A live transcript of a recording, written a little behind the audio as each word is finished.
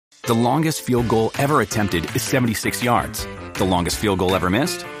The longest field goal ever attempted is 76 yards. The longest field goal ever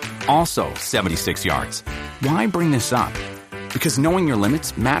missed? Also 76 yards. Why bring this up? Because knowing your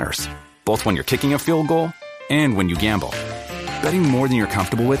limits matters, both when you're kicking a field goal and when you gamble. Betting more than you're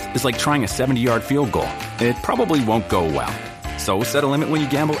comfortable with is like trying a 70-yard field goal. It probably won't go well. So set a limit when you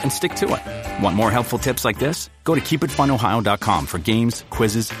gamble and stick to it. Want more helpful tips like this? Go to keepitfunohio.com for games,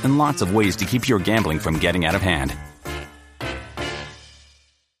 quizzes, and lots of ways to keep your gambling from getting out of hand.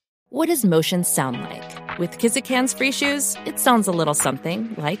 What does motion sound like? With Kizikans free shoes, it sounds a little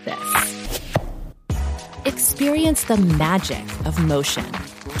something like this. Experience the magic of motion.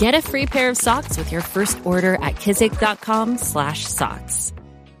 Get a free pair of socks with your first order at kizik.com/socks.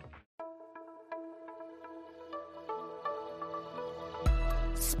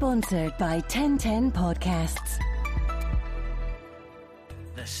 Sponsored by 1010 Podcasts.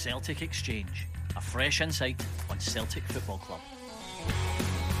 The Celtic Exchange, a fresh insight on Celtic Football Club.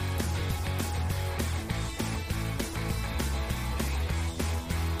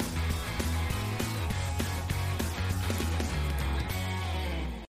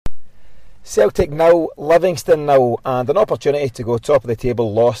 Celtic 0, Livingston 0, and an opportunity to go top of the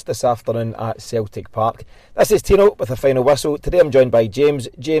table lost this afternoon at Celtic Park. This is Tino with the final whistle. Today I'm joined by James.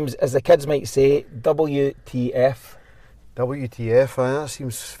 James, as the kids might say, WTF? WTF, that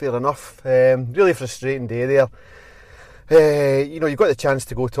seems fair enough. Really frustrating day there. You've got the chance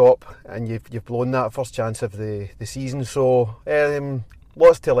to go top and you've blown that first chance of the season, so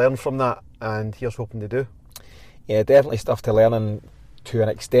lots to learn from that, and here's hoping to do. Yeah, definitely stuff to learn, and to an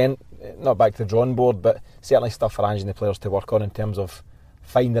extent, not back to the drawing board, but certainly stuff for Ange and the players to work on in terms of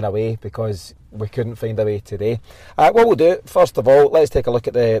finding a way, because we couldn't find a way today. What we'll do, first of all, let's take a look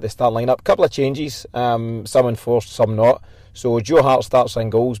at the start lineup. Couple of changes, some enforced, some not. So Joe Hart starts in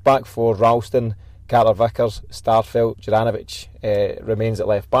goals, back four, Ralston, Carter Vickers, Starfelt, Juranovic remains at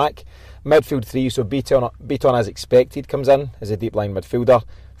left back. Midfield three, so Beaton as expected comes in as a deep line midfielder,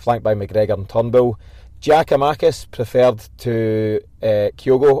 flanked by McGregor and Turnbull. Giacomakis preferred to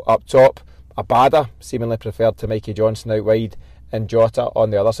Kyogo up top. Abada seemingly preferred to Mikey Johnson out wide, and Jota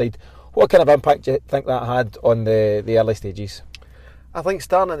on the other side. What kind of impact do you think that had on the early stages? I think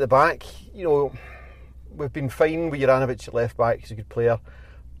starting at the back, we've been fine with Juranovic at left back. He's a good player,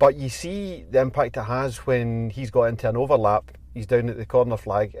 but you see the impact it has when he's got into an overlap. He's down at the corner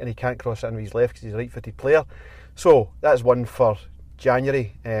flag and he can't cross it in with his left because he's a right-footed player. So that's one for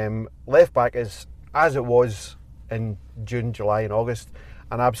January. Left back is, as it was in June, July and August,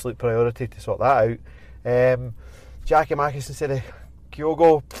 an absolute priority to sort that out. Giacomakis instead of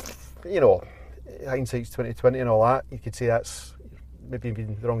Kyogo, hindsight's 2020 and all that, you could say that's maybe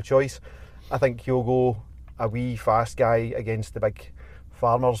been the wrong choice. I think Kyogo, a wee fast guy against the big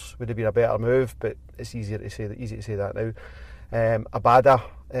farmers, would have been a better move, but it's easy to say that now. Abada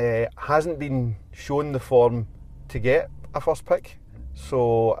hasn't been shown the form to get a first pick,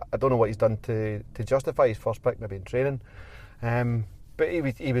 so I don't know what he's done to justify his first pick, maybe in training. But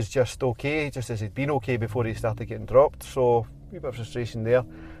he was just okay, just as he'd been okay before he started getting dropped, so a wee bit of frustration there.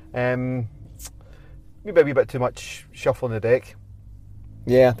 Maybe a wee bit too much shuffling the deck.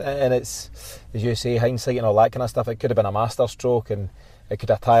 Yeah, and it's, as you say, hindsight and all that kind of stuff. It could have been a master stroke, and it could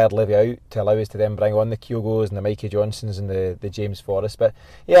have tired Livy out to allow us to then bring on the Kyogos and the Mikey Johnsons and the James Forrest. But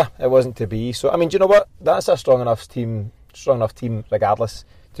yeah, it wasn't to be. So, I mean, do you know what? That's a strong enough team regardless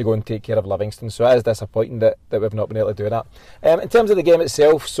to go and take care of Livingston. So it is disappointing that we've not been able to do that. In terms of the game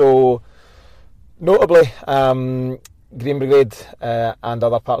itself, so notably, Green Brigade and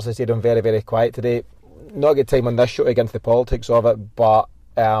other parts of the stadium very, very quiet today. Not a good time on this show to get into the politics of it, but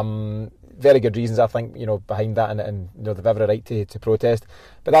very good reasons, I think, behind that, and they've every right to protest.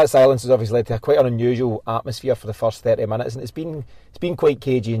 But that silence has obviously led to quite an unusual atmosphere for the first 30 minutes, and it's been quite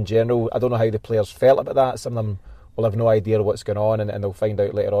cagey in general. I don't know how the players felt about that. Some of them will have no idea what's going on, and they'll find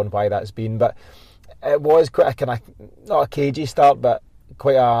out later on why that's been. But it was quite a kind of, not a cagey start, but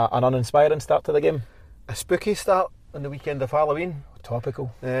quite an uninspiring start to the game. A spooky start on the weekend of Halloween.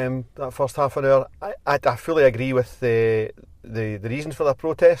 Topical. That first half an hour, I fully agree with the reasons for the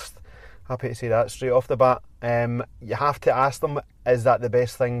protest. Happy to say that straight off the bat. You have to ask them, is that the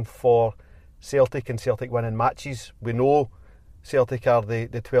best thing for Celtic and Celtic winning matches? We know Celtic are the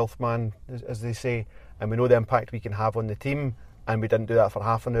 12th man, as they say, and we know the impact we can have on the team, and we didn't do that for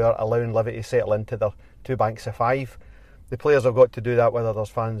half an hour, allowing Livy to settle into their two banks of five. The players have got to do that whether there's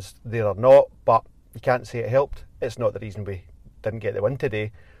fans there or not, but you can't say it helped. It's not the reason we didn't get the win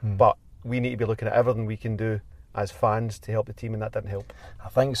today, but we need to be looking at everything we can do as fans to help the team, and that didn't help. I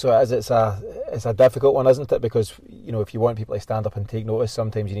think so. It's a difficult one, isn't it? Because if you want people to stand up and take notice,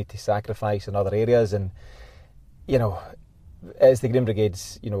 sometimes you need to sacrifice in other areas, and it's the Green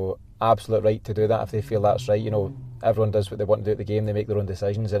Brigade's, absolute right to do that if they feel that's right. Everyone does what they want to do at the game. They make their own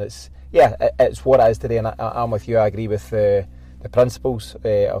decisions, and it's what it is today. And I'm with you. I agree with the principles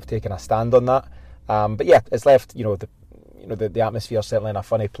of taking a stand on that. But yeah, it's left the atmosphere certainly in a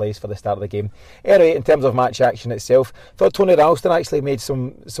funny place for the start of the game. Anyway, in terms of match action itself, I thought Tony Ralston actually made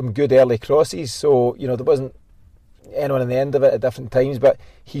some good early crosses. So there wasn't anyone in the end of it at different times, but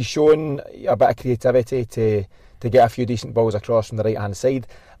he's shown a bit of creativity to get a few decent balls across from the right hand side.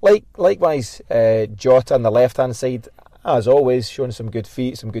 Likewise, Jota on the left hand side, as always, showing some good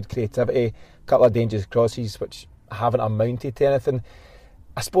feet, some good creativity, a couple of dangerous crosses which haven't amounted to anything.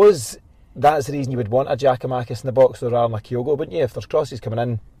 I suppose that's the reason you would want a Giakoumakis in the box rather than a Kyogo, wouldn't you? If there's crosses coming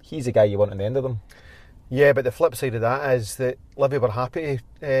in, he's the guy you want on the end of them. Yeah, but the flip side of that is that Livy were happy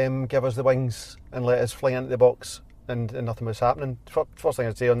to give us the wings and let us fling into the box and nothing was happening. First thing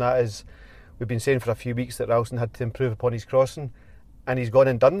I'd say on that is we've been saying for a few weeks that Ralston had to improve upon his crossing, and he's gone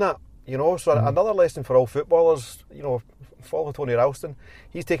and done that. So another lesson for all footballers, follow Tony Ralston.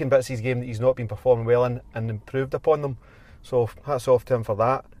 He's taken bits of his game that he's not been performing well in and improved upon them. So hats off to him for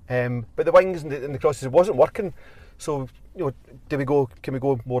that. But the wings and the crosses, it wasn't working. So can we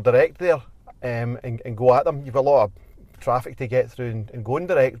go more direct there and go at them? You've got a lot of traffic to get through and going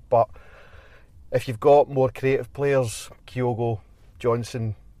direct, but if you've got more creative players, Kyogo,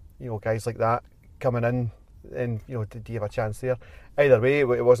 Johnson, guys like that coming in, and do you have a chance there? Either way,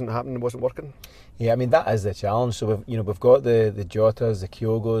 it wasn't happening, it wasn't working. Yeah, I mean that is the challenge. So we've got the Jotas, the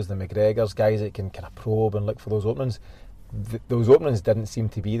Kyogos, the McGregors, guys that can kind of probe and look for those openings. Those openings didn't seem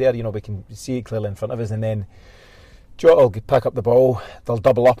to be there. We can see it clearly in front of us, and then Jota will pick up the ball, they'll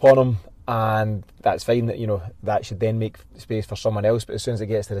double up on him, and that's fine. That should then make space for someone else. But as soon as it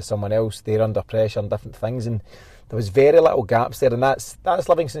gets to someone else, they're under pressure and different things, and there was very little gaps there. And that's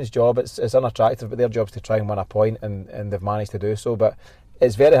Livingston's job. It's unattractive, but their job's to try and win a point, and they've managed to do so. But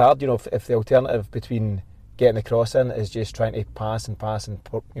it's very hard, if the alternative between getting the cross in is just trying to pass and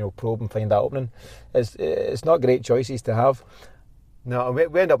probe and find that opening. It's not great choices to have. No,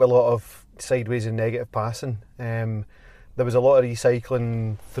 we end up with a lot of sideways and negative passing. There was a lot of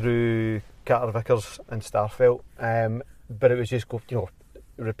recycling through Carter Vickers and Starfelt, but it was just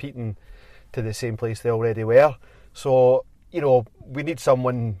repeating to the same place they already were. So we need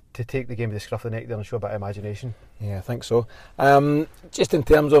someone to take the game to the scruff of the neck there and show a bit of imagination. Yeah, I think so. Just in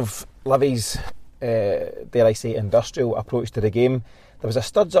terms of Livy's, dare I say, industrial approach to the game, there was a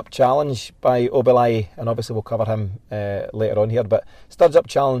studs-up challenge by Obilai, and obviously we'll cover him later on here, but studs-up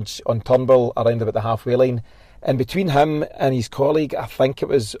challenge on Turnbull around about the halfway line. And between him and his colleague, I think it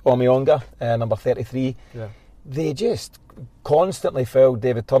was Omionga, number 33, they just constantly fouled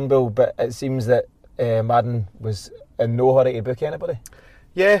David Turnbull, but it seems that Madden was in no hurry to book anybody.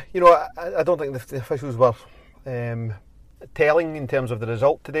 Yeah, I don't think the officials were telling in terms of the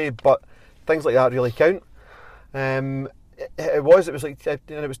result today, but things like that really count. It was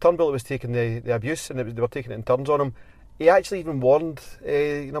Turnbull that was taking the abuse, and they were taking it in turns on him. He actually even warned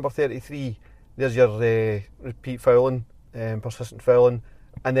number 33, there's your repeat fouling, persistent fouling,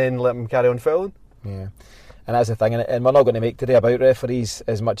 and then let him carry on fouling. Yeah, and that's the thing, and we're not going to make today about referees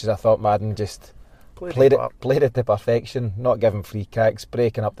as much as I thought Madden just played it to perfection, not giving free kicks,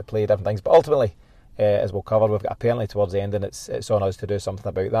 breaking up the play, different things. But ultimately, as we'll cover, we've got a penalty towards the end, and it's on us to do something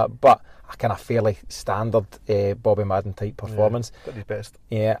about that. But a kind of fairly standard Bobby Madden type performance. Did his best.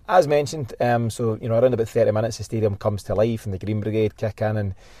 Yeah, as mentioned. So around about 30 minutes, the stadium comes to life, and the Green Brigade kick in,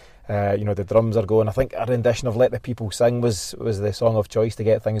 and the drums are going. I think a rendition of "Let the People Sing" was the song of choice to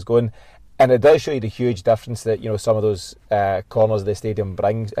get things going. And it does show you the huge difference that some of those corners of the stadium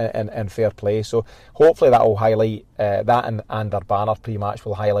brings in fair play. So hopefully that will highlight that, and our banner pre-match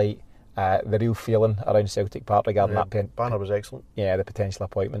will highlight the real feeling around Celtic Park regarding that. Banner was excellent. Yeah, the potential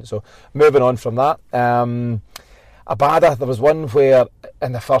appointment. So moving on from that, Abada, there was one where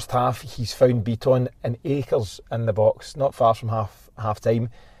in the first half he's found Beaton and acres in the box, not far from half time.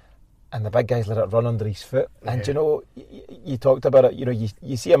 And the big guys let it run under his foot. And you talked about it,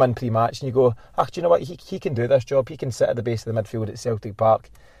 you see him in pre-match and you go, do you know what, he can do this job. He can sit at the base of the midfield at Celtic Park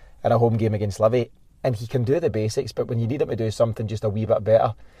in a home game against Livy, and he can do the basics, but when you need him to do something just a wee bit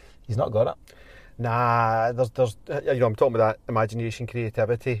better, he's not got it. Nah, there's I'm talking about that imagination,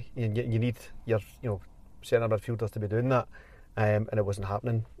 creativity. You need your centre midfielders to be doing that, and it wasn't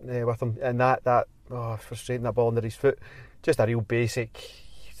happening with him. And that frustrating, that ball under his foot, just a real basic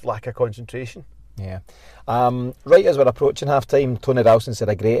lack of concentration. Yeah. Right as we're approaching half time, Tony Ralston said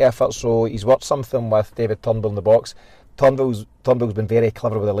a great effort, so he's worked something with David Turnbull in the box. Turnbull's been very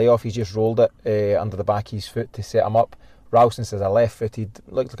clever with the layoff. He's just rolled it under the back of his foot to set him up. Ralston says a left-footed,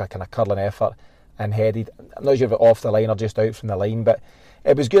 looked like a kind of curling effort, and headed. I'm not sure if it off the line or just out from the line, but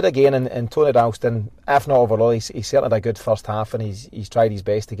it was good again. And Tony Ralston, if not overall, he's certainly had a good first half, and he's tried his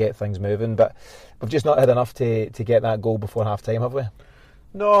best to get things moving. But we've just not had enough to get that goal before half time, have we?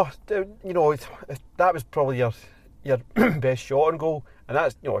 No, that was probably your best shot on goal, and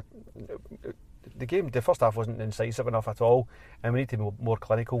that's the first half wasn't incisive enough at all, and we need to be more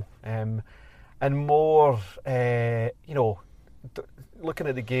clinical and more looking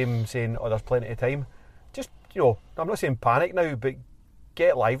at the game saying, oh, there's plenty of time. Just I'm not saying panic now, but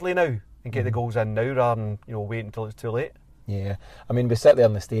get lively now and get the goals in now rather than wait until it's too late. Yeah, I mean, we sit there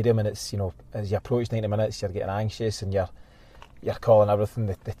in the stadium and it's as you approach 90 minutes you're getting anxious and you're calling everything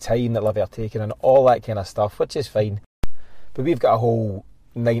the time that Livy are taking and all that kind of stuff, which is fine, but we've got a whole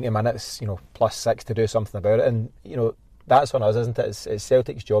 90 minutes plus 6 to do something about it, and that's on us, isn't it? It's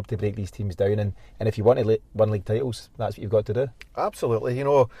Celtic's job to break these teams down, and if you want to win league titles, that's what you've got to do. Absolutely.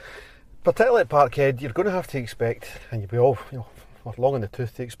 Particularly at Parkhead, you're going to have to expect, and you'll be all we're long in the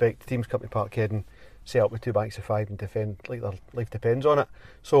tooth to expect teams come to Parkhead and set up with 2 backs of 5 and defend like their life depends on it.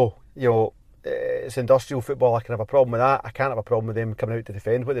 So it's industrial football. I can have a problem with that. I can't have a problem with them coming out to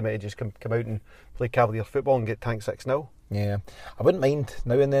defend, but they might just come out and play cavalier football and get tanked 6-0. Yeah, I wouldn't mind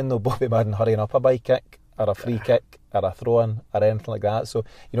now and then though Bobby Madden hurrying up a by kick or a free kick or a throw-in or anything like that. So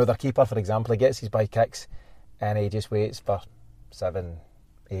their keeper, for example, he gets his by kicks and he just waits for 7,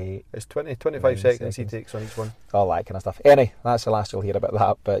 8. It's 25 seconds he takes on each one. All that kind of stuff. Anyway, that's the last you'll hear about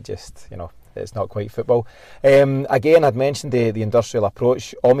that, but just it's not quite football. Again, I'd mentioned the industrial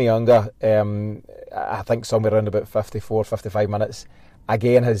approach. Omiunga, I think somewhere around about 54, 55 minutes,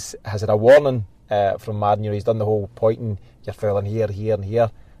 again has had a warning from Madden. He's done the whole pointing, you're fouling here, here and here,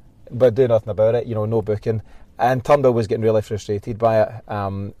 but do nothing about it, no booking. And Turnbull was getting really frustrated by it.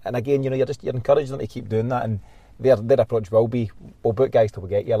 And again, you're encouraging them to keep doing that, and their approach will be, we'll book guys till we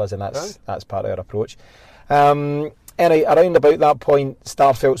get yellows, and that's part of our approach. Anyway, around about that point,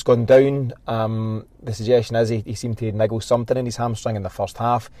 Starfelt's gone down. The suggestion is he seemed to niggle something in his hamstring in the first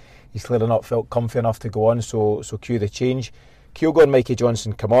half. He's clearly not felt comfy enough to go on, so cue the change. Kyogo and Mikey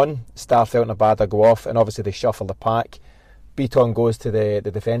Johnson come on, Starfelt and Abada go off, and obviously they shuffle the pack. Beaton goes to the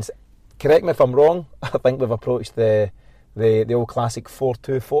defence. Correct me if I'm wrong, I think we've approached the old classic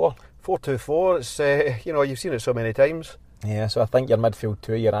 4-2-4. 4-2-4, it's you've seen it so many times. Yeah, so I think your midfield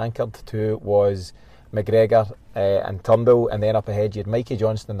 2, your anchored 2 was McGregor and Turnbull, and then up ahead you had Mikey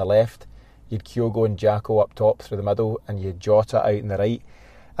Johnson on the left, you had Kyogo and Jacko up top through the middle, and you had Jota out on the right.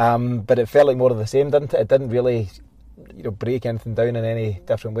 But it felt like more of the same, didn't it? It didn't really break anything down in any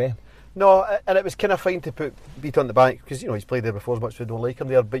different way. No, and it was kind of fine to put Beat on the back because he's played there before as much as we don't like him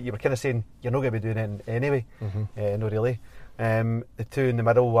there, but you were kind of saying you're not going to be doing it anyway. No, really. The 2 in the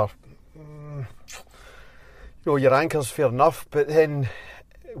middle were your anchors, fair enough, but then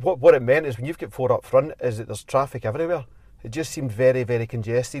what it meant is when you've got 4 up front is that there's traffic everywhere. It just seemed very, very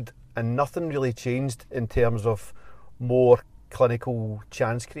congested, and nothing really changed in terms of more clinical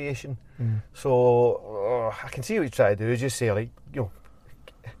chance creation. So I can see what you try to do is just say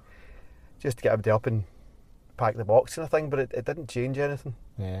just to get everybody up and pack the box kind of thing, but it didn't change anything.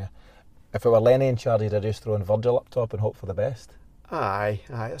 Yeah. If it were Lenny in charge, I'd just throw in Virgil up top and hope for the best. Aye,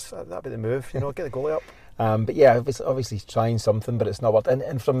 that'd be the move, get the goalie up. But yeah, obviously he's trying something, but it's not worked.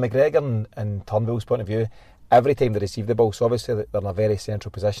 And from McGregor and Turnbull's point of view, every time they receive the ball, so obviously they're in a very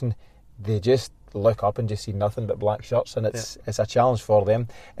central position, they just look up and just see nothing but black shirts, and it's a challenge for them.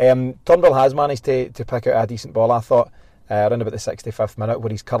 Turnbull has managed to pick out a decent ball, I thought, around about the 65th minute,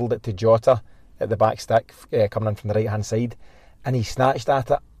 where he's curled it to Jota at the back stick, coming in from the right hand side, and he snatched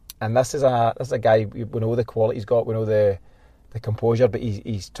at it. And this is a guy, we know the quality he's got, we know the composure, but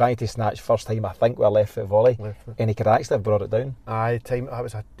he's trying to snatch first time, I think, with a left foot volley, and he could actually have brought it down. Aye, that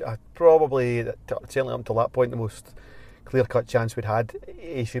was probably, certainly up until that point, the most clear-cut chance we'd had.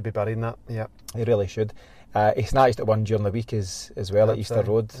 He should be burying that. Yeah, he really should. He snatched at one during the week as well at Easter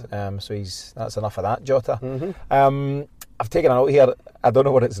Road, so that's enough of that, Jota. I've taken a note here, I don't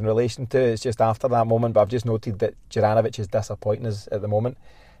know what it's in relation to, it's just after that moment, but I've just noted that Juranovic is disappointing us at the moment,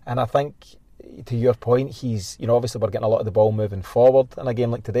 and I think, to your point, he's, obviously we're getting a lot of the ball moving forward in a game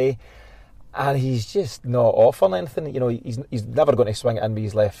like today, and he's just not offering anything. He's never going to swing it in with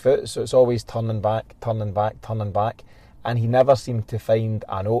his left foot, so it's always turning back, and he never seemed to find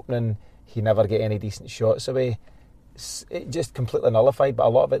an opening. He never get any decent shots away. It just completely nullified, but a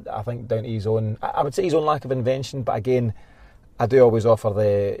lot of it, I think, down to his own, I would say his own lack of invention, but again, I do always offer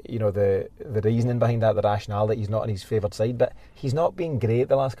the reasoning behind that, the rationale that he's not on his favoured side, but he's not been great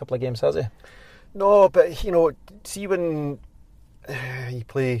the last couple of games, has he? No, but see when you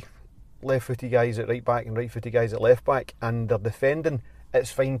play left-footed guys at right back and right-footed guys at left back, and they're defending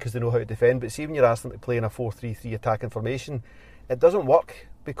it's fine because they know how to defend. But see, when you're asking them to play in a 4-3-3 attacking formation, it doesn't work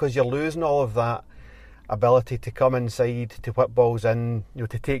because you're losing all of that ability to come inside, to whip balls in,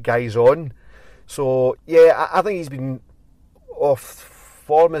 to take guys on. So yeah, I think he's been off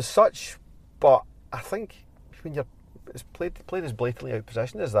form as such, but I think when you're played as blatantly out of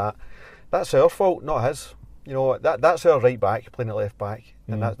position as that, that's our fault, not his. That's our right back playing at left back,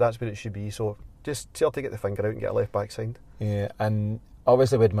 and that's where it should be. So just Celtic get the finger out and get a left back signed. Yeah, and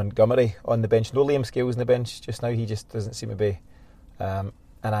obviously with Montgomery on the bench, no Liam Scales on the bench just now. He just doesn't seem to be in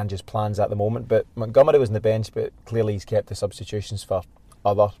Ange's plans at the moment. But Montgomery was on the bench, but clearly he's kept the substitutions for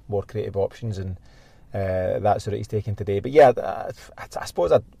other more creative options, and that's what he's taken today. But yeah, I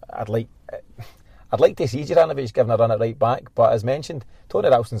suppose I'd like to see Juranovic given a run at right back. But as mentioned, Tony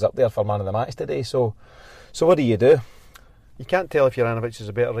Ralston's up there for man of the match today. So what do? You can't tell if Juranovic is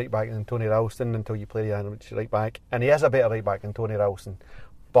a better right back than Tony Ralston until you play Juranovic right back, and he is a better right back than Tony Ralston.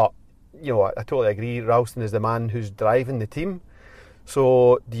 But I totally agree. Ralston is the man who's driving the team.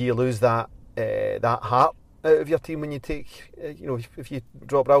 So do you lose that heart out of your team when you take, if you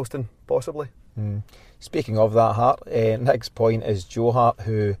drop Ralston, possibly? Speaking of that heart, next point is Joe Hart,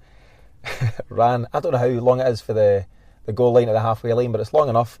 who ran, I don't know how long it is for the goal line at the halfway line, but it's long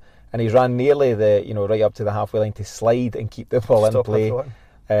enough, and he's ran nearly right up to the halfway line to slide and keep the ball in play.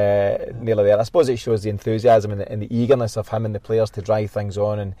 Nearly there. I suppose it shows the enthusiasm and the eagerness of him and the players to drive things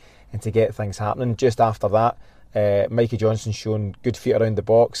on and to get things happening. Just after that, Mikey Johnson's shown good feet around the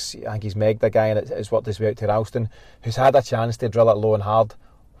box. I think he's megged the guy, and it's worked his way out to Ralston, who's had a chance to drill it low and hard,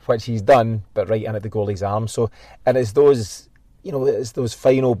 which he's done, but right in at the goalie's arm. So, and it's those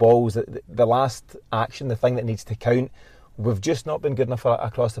final balls, the last action, the thing that needs to count. We've just not been good enough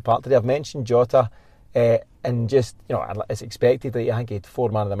across the park today. I've mentioned Jota, and just, it's expected that I think he had 4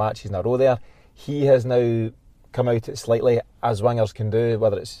 man of the matches in a row there. He has now come out slightly, as wingers can do,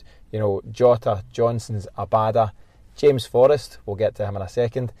 whether it's, Jota, Johnson's, Abada, James Forrest, we'll get to him in a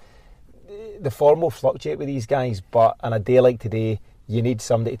second. The form will fluctuate with these guys, but on a day like today, you need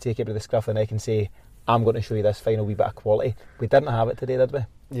somebody to take it by the scruff of the neck and say, I'm going to show you this final wee bit of quality. We didn't have it today, did we?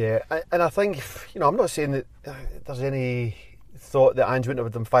 Yeah, and I think, I'm not saying that there's any thought that Ange wouldn't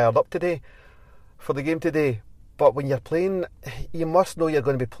have them fired up today for the game today, but when you're playing, you must know you're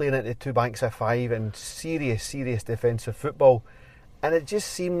going to be playing into 2 banks of 5 and serious defensive football, and it just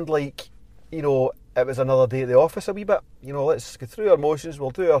seemed like, it was another day at the office a wee bit. Let's go through our motions,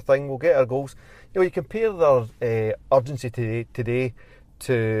 we'll do our thing, we'll get our goals. You compare their urgency today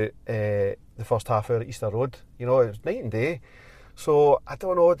to the first half hour at Easter Road. It was night and day. So I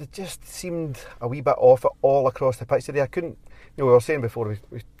don't know, it just seemed a wee bit off it all across the pitch today. I couldn't, we were saying before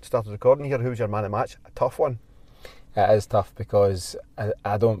we started recording here, who was your man of the match? A tough one. It is tough because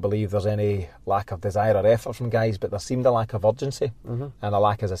I don't believe there's any lack of desire or effort from guys, but there seemed a lack of urgency and a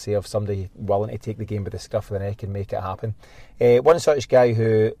lack, as I say, of somebody willing to take the game by the scruff of the neck and make it happen. One such guy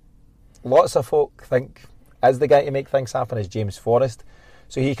who lots of folk think is the guy to make things happen is James Forrest.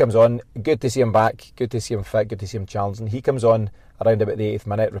 So he comes on, good to see him back, good to see him fit, good to see him challenging. He comes on around about the 8th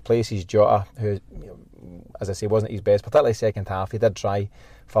minute, replaces Jota, who, as I say, wasn't his best, particularly second half. He did try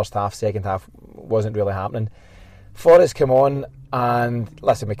first half, second half wasn't really happening. Forrest came on, and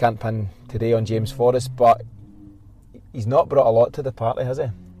listen, we can't pin today on James Forrest, but he's not brought a lot to the party, has he?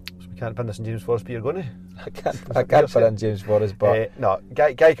 So we can't pin this on James Forrest, but you're going to? I can't put it on James Forrest, but no,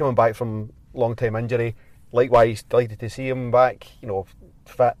 guy coming back from long-time injury. Likewise, delighted to see him back,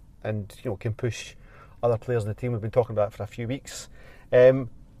 fit and can push other players in the team. We've been talking about it for a few weeks.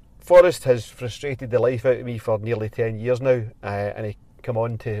 Forrest has frustrated the life out of me for nearly 10 years now, and he come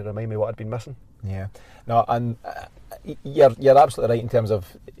on to remind me what I'd been missing. Yeah, no, and you're absolutely right in terms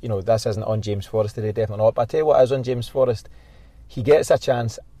of this isn't on James Forrest today, definitely not. But I tell you what is on James Forrest. He gets a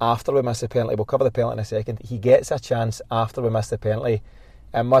chance after we miss the penalty. We'll cover the penalty in a second. He gets a chance after we miss the penalty.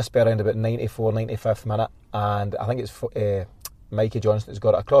 It must be around about 94, 95th minute, and I think it's Mikey Johnson has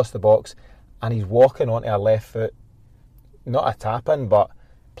got it across the box, and he's walking onto our left foot, not a tap-in, but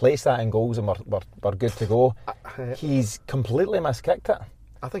place that in goals and we're good to go. He's completely miskicked it.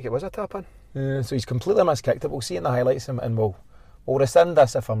 I think it was a tap-in. So he's completely miskicked it. We'll see in the highlights and we'll rescind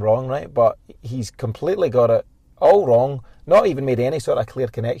this if I'm wrong, right? But he's completely got it all wrong, not even made any sort of clear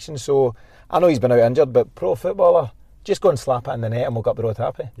connection. So I know he's been out injured, but pro footballer, just go and slap it in the net and we'll go up the road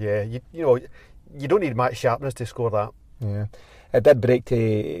happy. Yeah, you don't need much sharpness to score that. Yeah, it did break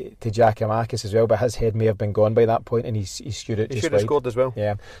to Giacomakis as well, but his head may have been gone by that point, and he skewed it. He just should have wide. scored as well.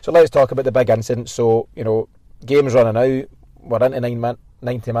 Yeah. So let's talk about the big incident. So game's running out. We're into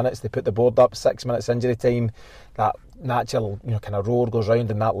 90 minutes. They put the board up. 6 minutes injury time. That natural kind of roar goes round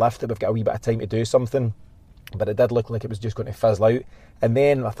in that lift that we've got a wee bit of time to do something. but it did look like it was just going to fizzle out. And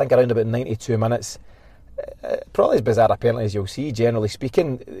then I think around about 92 minutes, probably as bizarre a penalty as you'll see, generally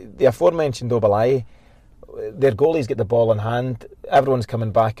speaking, the aforementioned Obalai, their goalie's get the ball in hand, everyone's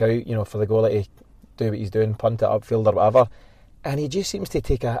coming back out, for the goalie to do what he's doing, punt it upfield or whatever, and he just seems to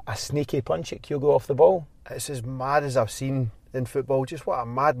take a sneaky punch at Kyogo off the ball. It's as mad as I've seen in football. Just what a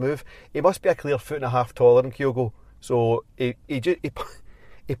mad move. He must be a clear foot and a half taller than Kyogo, so he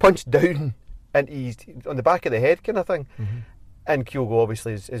punched down and he's on the back of the head kind of thing. Mm-hmm. And Kyogo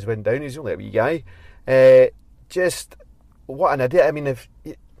obviously is went down. He's only a wee guy. Just what an idiot. I mean, if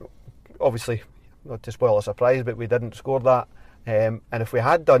obviously not to spoil a surprise, but we didn't score that. And if we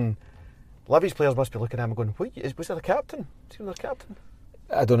had done, Livy's players must be looking at him and going, "Wait, was there a captain? Is he their captain?"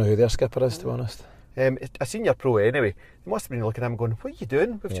 I don't know who their skipper is, to be honest. A senior pro anyway. They must have been looking at him and going, "What are you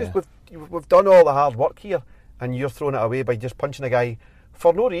doing? We've done all the hard work here, and you're throwing it away by just punching a guy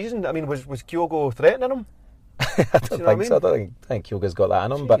for no reason." I mean, was Kyogo threatening him? I don't think so. I don't think Kyogo's got that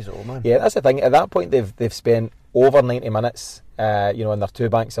in him. Jeez, but yeah, that's the thing. At that point, they've spent over 90 minutes, in their 2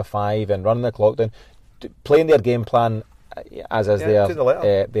 banks of 5 and running the clock down, playing their game plan as is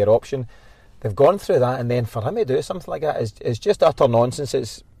their option. They've gone through that, and then for him to do something like that is just utter nonsense.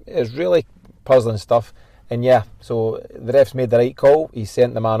 It's really puzzling stuff. And yeah, so the ref's made the right call. He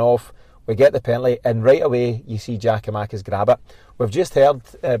sent the man off. We get the penalty, and right away you see Giakoumakis grab it. We've just heard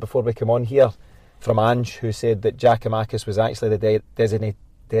before we come on here from Ange, who said that Giakoumakis was actually the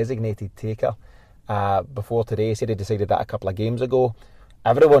designated taker before today. He said he decided that a couple of games ago.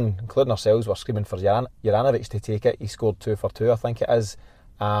 Everyone, including ourselves, were screaming for Juranovic to take it. He scored 2 for 2, I think it is.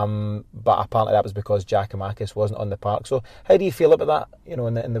 But apparently that was because Giakoumakis wasn't on the park. So how do you feel about that,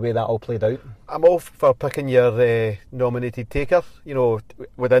 in the way that all played out? I'm all for picking your nominated taker,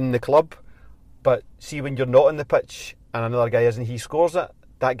 within the club. But see, when you're not on the pitch and another guy isn't, he scores it,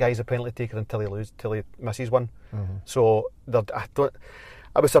 that guy's a penalty taker until he misses one. Mm-hmm. So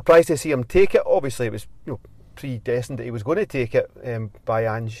I was surprised to see him take it. Obviously it was predestined that he was going to take it by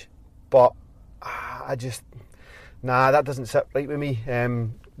Ange. But that doesn't sit right with me.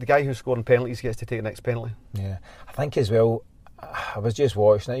 The guy who's scoring penalties gets to take the next penalty. Yeah, I think as well, I was just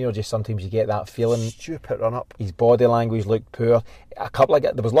watching it, just sometimes you get that feeling. Stupid run up. His body language looked poor.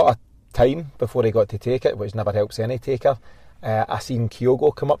 There was a lot of time before he got to take it, which never helps any taker. I seen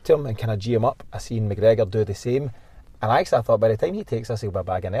Kyogo come up to him and kind of G him up. I seen McGregor do the same. And actually I thought by the time he takes this, he'll be a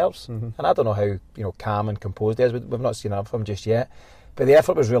bag of nerves. Mm-hmm. And I don't know how calm and composed he is. We've not seen enough of him just yet. But the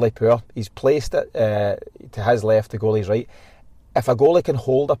effort was really poor. He's placed it to his left, the goalie's right. If a goalie can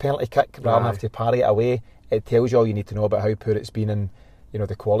hold a penalty kick rather than have to parry it away, it tells you all you need to know about how poor it's been and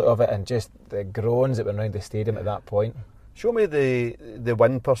the quality of it, and just the groans that went around the stadium at that point. Show me the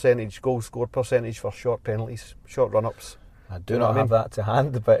win percentage, goal scored percentage for short penalties, short run-ups. I do not have that to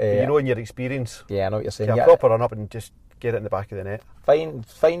hand, but in your experience. Yeah, I know what you're saying. A proper run-up and just get it in the back of the net.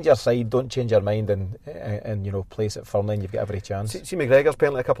 Find your side, don't change your mind, and place it firmly, and you've got every chance. See McGregor's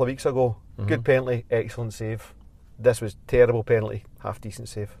penalty a couple of weeks ago. Mm-hmm. Good penalty, excellent save. This was terrible penalty, half decent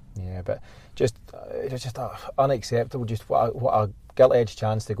save. Yeah, but just unacceptable. Just what a gilt-edged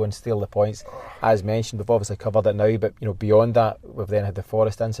chance to go and steal the points. As mentioned, we've obviously covered it now, but beyond that, we've then had the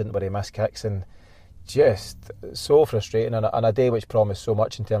Forest incident where he missed kicks, and just so frustrating on a day which promised so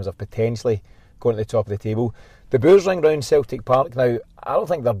much in terms of potentially going to the top of the table. The boos ring round Celtic Park now, I don't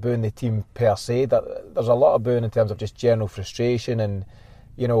think they're booing the team per se. There's a lot of booing in terms of just general frustration and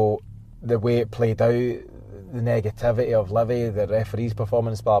the way it played out, the negativity of Livy, the referee's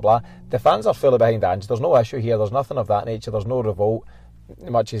performance, blah blah. The fans are fully behind Ange. There's no issue here. There's nothing of that nature. There's no revolt,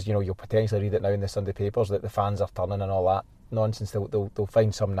 much as you'll potentially read it now in the Sunday papers that the fans are turning and all that nonsense. They'll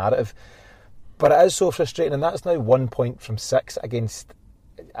find some narrative. But it is so frustrating, and that's now 1 point from 6 against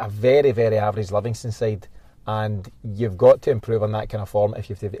a very, very average Livingston side, and you've got to improve on that kind of form if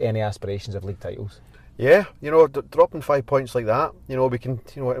you have any aspirations of league titles. Yeah, dropping 5 points like that, we can,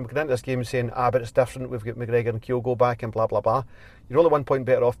 we get into this game saying, but it's different, we've got McGregor and Kyogo back and blah, blah, blah. You're only 1 point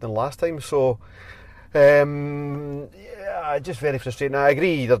better off than last time, so, just very frustrating. I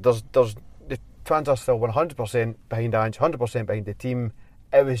agree, there's the fans are still 100% behind Ange, 100% behind the team.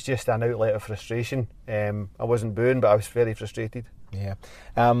 It was just an outlet of frustration. I wasn't booing, but I was very frustrated. Yeah.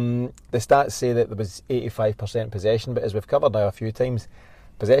 The stats say that there was 85% possession, but as we've covered now a few times,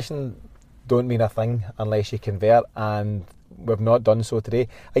 possession don't mean a thing unless you convert, and we've not done so today.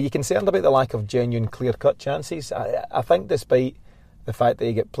 Are you concerned about the lack of genuine clear-cut chances? I think despite the fact that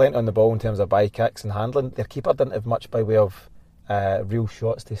you get plenty on the ball in terms of by kicks and handling, their keeper didn't have much by way of real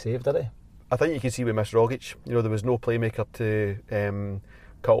shots to save, did he? I think you can see we missed Rogic. There was no playmaker to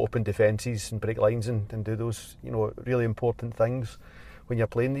cut open defences and break lines and do those really important things when you're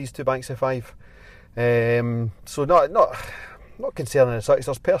playing these 2 banks of 5. So not concerning as such.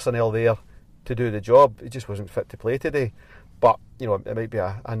 There's personnel there to do the job. He just wasn't fit to play today. But it might be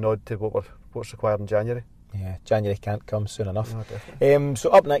a nod to what's required in January. Yeah, January can't come soon enough. No, definitely. So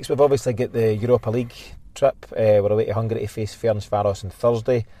up next, we've obviously got the Europa League trip. We're away to Hungary to face Ferencváros on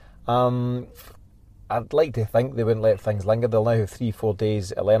Thursday. I'd like to think they wouldn't let things linger. They'll now have 3-4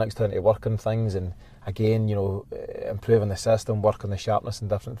 days at Lennoxtown to work on things and again, improving the system, work on the sharpness and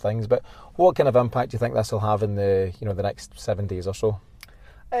different things. But what kind of impact do you think this will have in the next 7 days or so?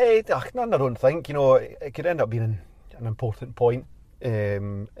 None, I don't think. It could end up being an important point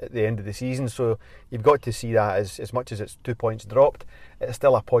at the end of the season. So you've got to see that as much as it's 2 points dropped, it's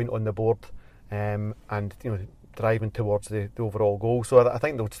still a point on the board, and driving towards the overall goal. So I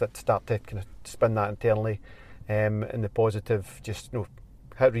think they'll start to kind of spin that internally in the positive. Just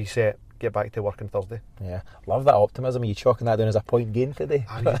hit reset, get back to work on Thursday. Yeah, love that optimism. Are you chalking that down as a point gain today?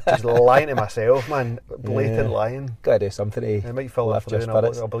 I'm just lying to myself, man. Blatant lying. Got to do something to I might fill that through, and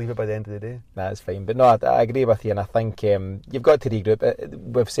I'll believe it by the end of the day. That's fine. But no, I agree with you, and I think you've got to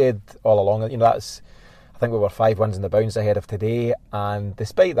regroup. We've said all along, I think we were 5 wins in the bounce ahead of today, and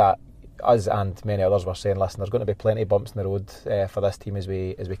despite that, us and many others were saying, listen, there's going to be plenty of bumps in the road for this team as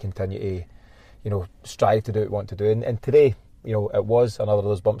we continue to strive to do what we want to do, and today it was another of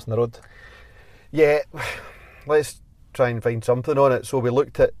those bumps in the road. Yeah, let's try and find something on it. So we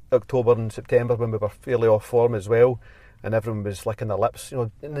looked at October and September when we were fairly off form as well, and everyone was licking their lips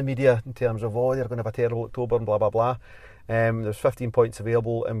in the media in terms of they're going to have a terrible October and blah blah blah. There's 15 points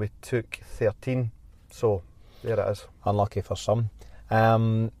available and we took 13, so there it is. Unlucky for some.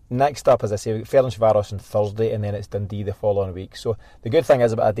 Next up, as I say, Ferencváros on Thursday, and then it's Dundee the following week. So the good thing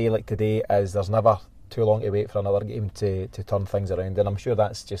is about a day like today is there's never too long to wait for another game to turn things around, and I'm sure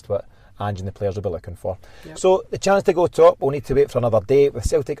that's just what Ange and the players will be looking for. Yep. So the chance to go top, we'll need to wait for another day, with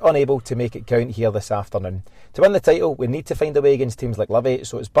Celtic unable to make it count here this afternoon. To win the title, we need to find a way against teams like Livy,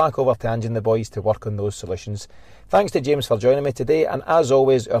 so it's back over to Ange and the boys to work on those solutions. Thanks to James for joining me today, and as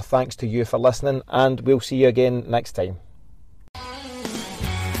always, our thanks to you for listening, and we'll see you again next time.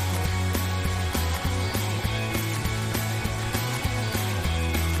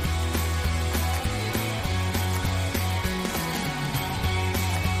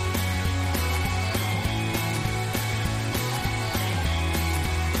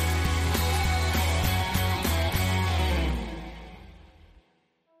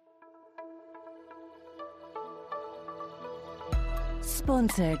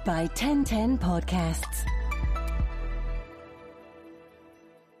 Sponsored by 1010 Podcasts.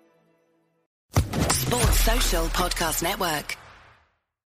 Sports Social Podcast Network.